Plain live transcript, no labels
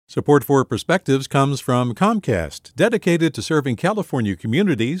Support for Perspectives comes from Comcast, dedicated to serving California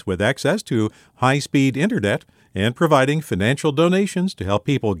communities with access to high-speed internet and providing financial donations to help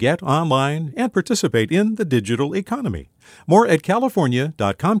people get online and participate in the digital economy. More at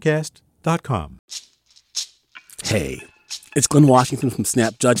california.comcast.com. Hey, it's Glenn Washington from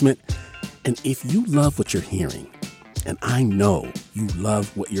Snap Judgment, and if you love what you're hearing, and I know you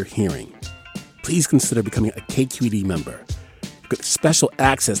love what you're hearing, please consider becoming a KQED member. Get special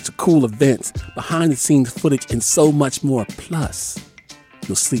access to cool events, behind-the-scenes footage, and so much more. Plus,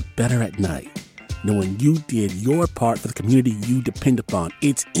 you'll sleep better at night knowing you did your part for the community you depend upon.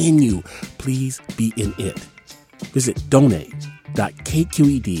 It's in you. Please be in it. Visit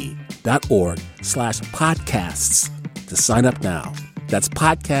donate.kqed.org/podcasts to sign up now. That's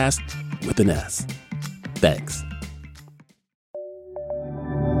podcast with an S. Thanks.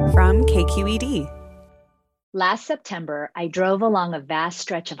 From KQED. Last September, I drove along a vast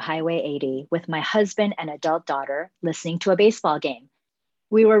stretch of Highway 80 with my husband and adult daughter listening to a baseball game.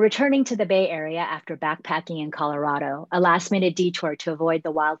 We were returning to the Bay Area after backpacking in Colorado, a last-minute detour to avoid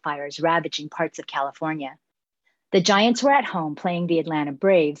the wildfires ravaging parts of California. The Giants were at home playing the Atlanta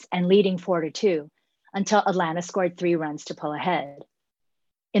Braves and leading 4-2 until Atlanta scored 3 runs to pull ahead.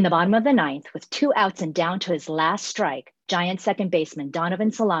 In the bottom of the ninth, with 2 outs and down to his last strike, Giants second baseman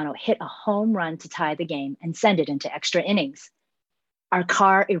Donovan Solano hit a home run to tie the game and send it into extra innings. Our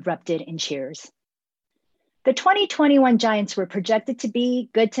car erupted in cheers. The 2021 Giants were projected to be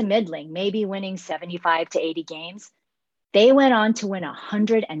good to middling, maybe winning 75 to 80 games. They went on to win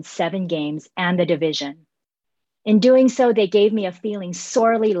 107 games and the division. In doing so, they gave me a feeling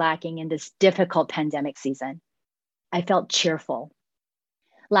sorely lacking in this difficult pandemic season. I felt cheerful.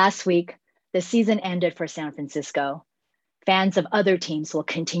 Last week, the season ended for San Francisco. Fans of other teams will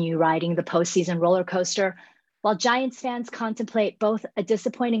continue riding the postseason roller coaster, while Giants fans contemplate both a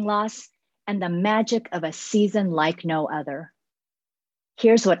disappointing loss and the magic of a season like no other.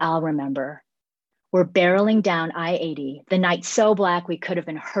 Here's what I'll remember. We're barreling down I-80, the night so black we could have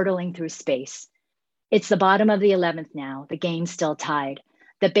been hurtling through space. It's the bottom of the 11th now, the game's still tied.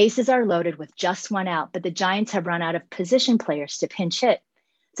 The bases are loaded with just 1 out, but the Giants have run out of position players to pinch hit.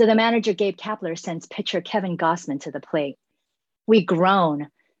 So the manager, Gabe Kapler, sends pitcher Kevin Gossman to the plate. We groan.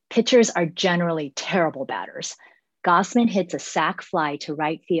 Pitchers are generally terrible batters. Gossman hits a sac fly to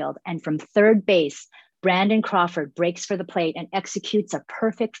right field, and from third base, Brandon Crawford breaks for the plate and executes a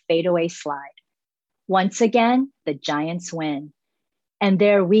perfect fadeaway slide. Once again, the Giants win. And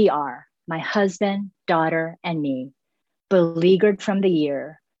there we are, my husband, daughter, and me, beleaguered from the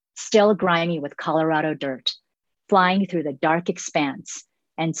year, still grimy with Colorado dirt, flying through the dark expanse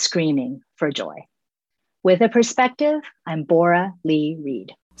and screaming for joy. With a perspective, I'm Bora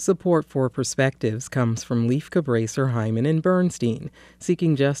Reed. Support for Perspectives comes from Leif Cabraser, Hyman, and Bernstein,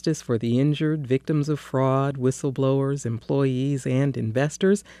 seeking justice for the injured, victims of fraud, whistleblowers, employees, and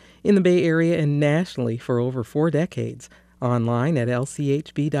investors in the Bay Area and nationally for over 4 decades. Online at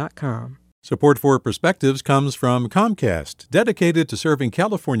lchb.com. Support for Perspectives comes from Comcast, dedicated to serving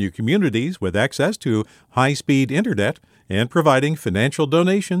California communities with access to high-speed internet and providing financial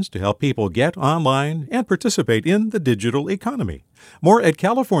donations to help people get online and participate in the digital economy. More at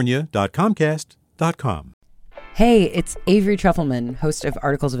california.comcast.com. Hey, it's Avery Trufelman, host of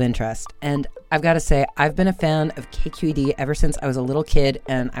Articles of Interest, and I've got to say, I've been a fan of KQED ever since I was a little kid,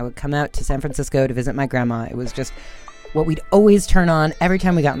 and I would come out to San Francisco to visit my grandma. It was just what we'd always turn on every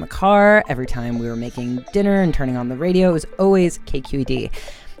time we got in the car, every time we were making dinner and turning on the radio. It was always KQED.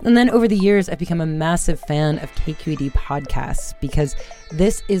 And then over the years, I've become a massive fan of KQED podcasts because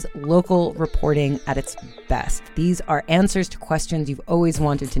this is local reporting at its best. These are answers to questions you've always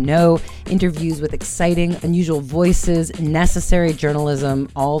wanted to know, interviews with exciting, unusual voices, necessary journalism,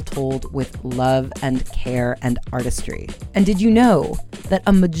 all told with love and care and artistry. And did you know that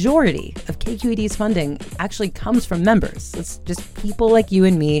a majority of KQED's funding actually comes from members? It's just people like you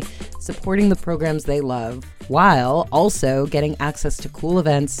and me supporting the programs they love, while also getting access to cool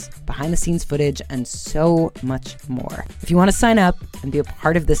events, behind-the-scenes footage, and so much more. If you want to sign up and be a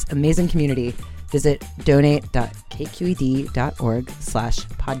part of this amazing community, visit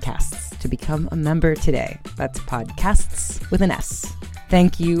donate.kqed.org/podcasts to become a member today. That's podcasts with an S.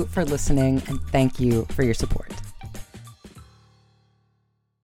 Thank you for listening, and thank you for your support.